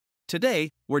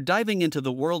Today, we're diving into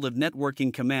the world of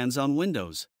networking commands on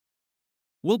Windows.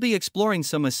 We'll be exploring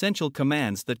some essential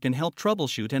commands that can help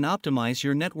troubleshoot and optimize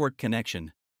your network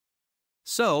connection.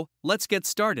 So, let's get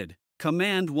started.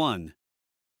 Command 1.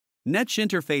 netsh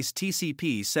interface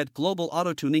TCP set global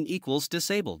autotuning equals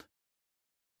disabled.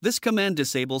 This command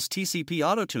disables TCP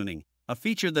autotuning, a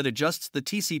feature that adjusts the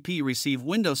TCP receive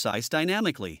window size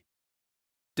dynamically.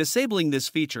 Disabling this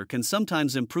feature can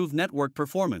sometimes improve network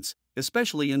performance,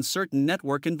 especially in certain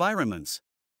network environments.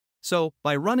 So,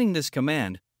 by running this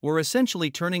command, we're essentially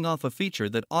turning off a feature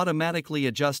that automatically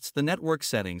adjusts the network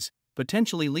settings,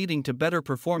 potentially leading to better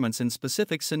performance in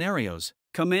specific scenarios.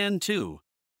 Command 2.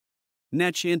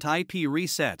 netsh int IP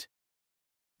reset.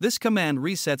 This command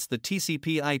resets the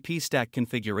TCP IP stack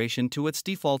configuration to its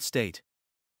default state.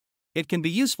 It can be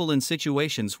useful in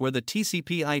situations where the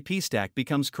TCP IP stack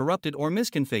becomes corrupted or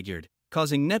misconfigured,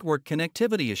 causing network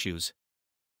connectivity issues.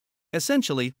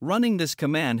 Essentially, running this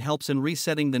command helps in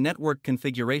resetting the network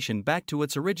configuration back to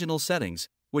its original settings,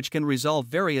 which can resolve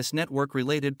various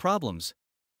network-related problems.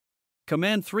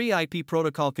 Command 3 IP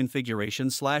protocol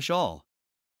configuration/all.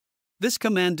 This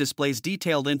command displays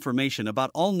detailed information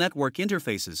about all network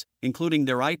interfaces, including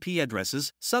their IP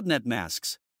addresses, subnet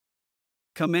masks.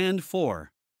 Command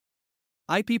 4.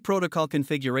 IP protocol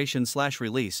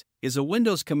configuration/release is a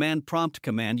Windows command prompt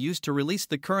command used to release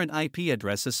the current IP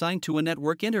address assigned to a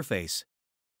network interface.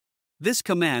 This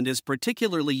command is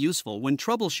particularly useful when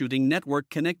troubleshooting network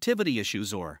connectivity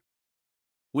issues or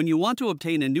when you want to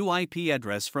obtain a new IP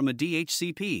address from a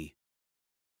DHCP.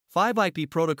 5 IP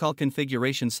protocol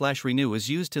configuration/renew is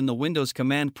used in the Windows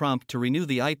command prompt to renew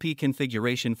the IP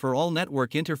configuration for all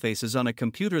network interfaces on a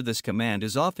computer. This command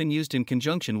is often used in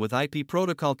conjunction with IP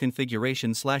protocol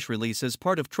configuration/release as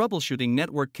part of troubleshooting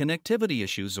network connectivity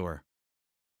issues or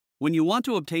when you want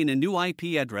to obtain a new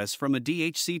IP address from a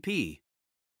DHCP.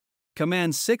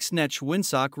 Command 6 netsh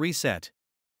Windsock reset.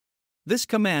 This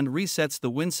command resets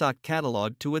the Windsock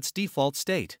catalog to its default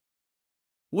state.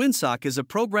 Windsock is a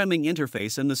programming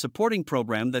interface and the supporting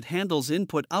program that handles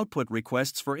input-output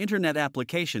requests for Internet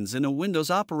applications in a Windows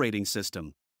operating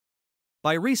system.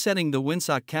 By resetting the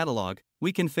Windsock catalog,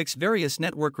 we can fix various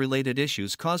network-related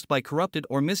issues caused by corrupted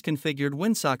or misconfigured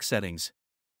Windsock settings.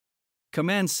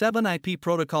 Command 7 IP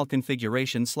protocol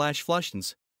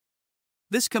configuration/Flushin.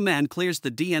 This command clears the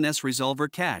DNS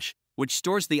resolver cache, which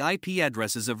stores the IP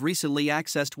addresses of recently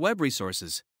accessed web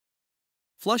resources.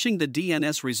 Flushing the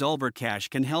DNS resolver cache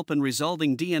can help in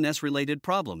resolving DNS-related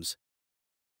problems,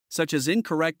 such as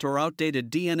incorrect or outdated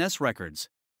DNS records.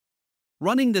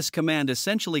 Running this command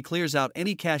essentially clears out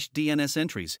any cached DNS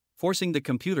entries, forcing the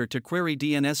computer to query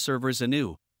DNS servers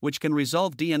anew, which can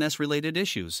resolve DNS-related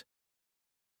issues.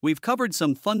 We've covered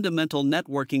some fundamental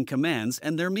networking commands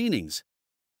and their meanings.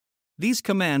 These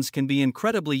commands can be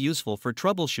incredibly useful for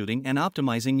troubleshooting and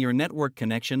optimizing your network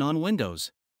connection on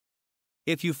Windows.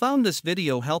 If you found this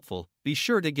video helpful, be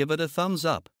sure to give it a thumbs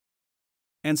up.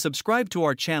 And subscribe to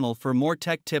our channel for more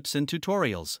tech tips and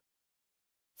tutorials.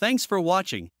 Thanks for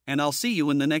watching, and I'll see you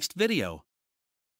in the next video.